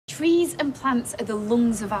Trees and plants are the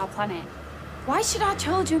lungs of our planet. Why should our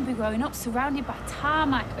children be growing up surrounded by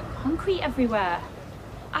tarmac and concrete everywhere?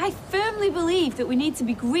 I firmly believe that we need to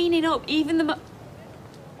be greening up even the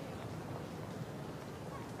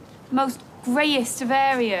most greyest of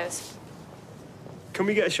areas. Can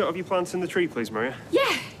we get a shot of your plants in the tree, please, Maria?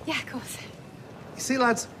 Yeah, of course. You see,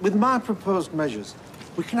 lads, with my proposed measures,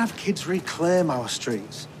 we can have kids reclaim our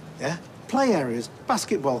streets, yeah? Play areas,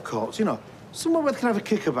 basketball courts, you know, somewhere where they can have a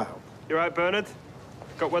kick about. You right, Bernard?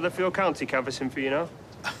 Got Weatherfield County canvassing for you now?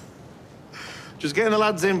 Just getting the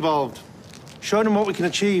lads involved, showing them what we can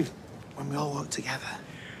achieve when we all work together.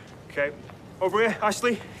 Okay. Over here,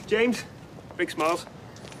 Ashley, James. Big smiles.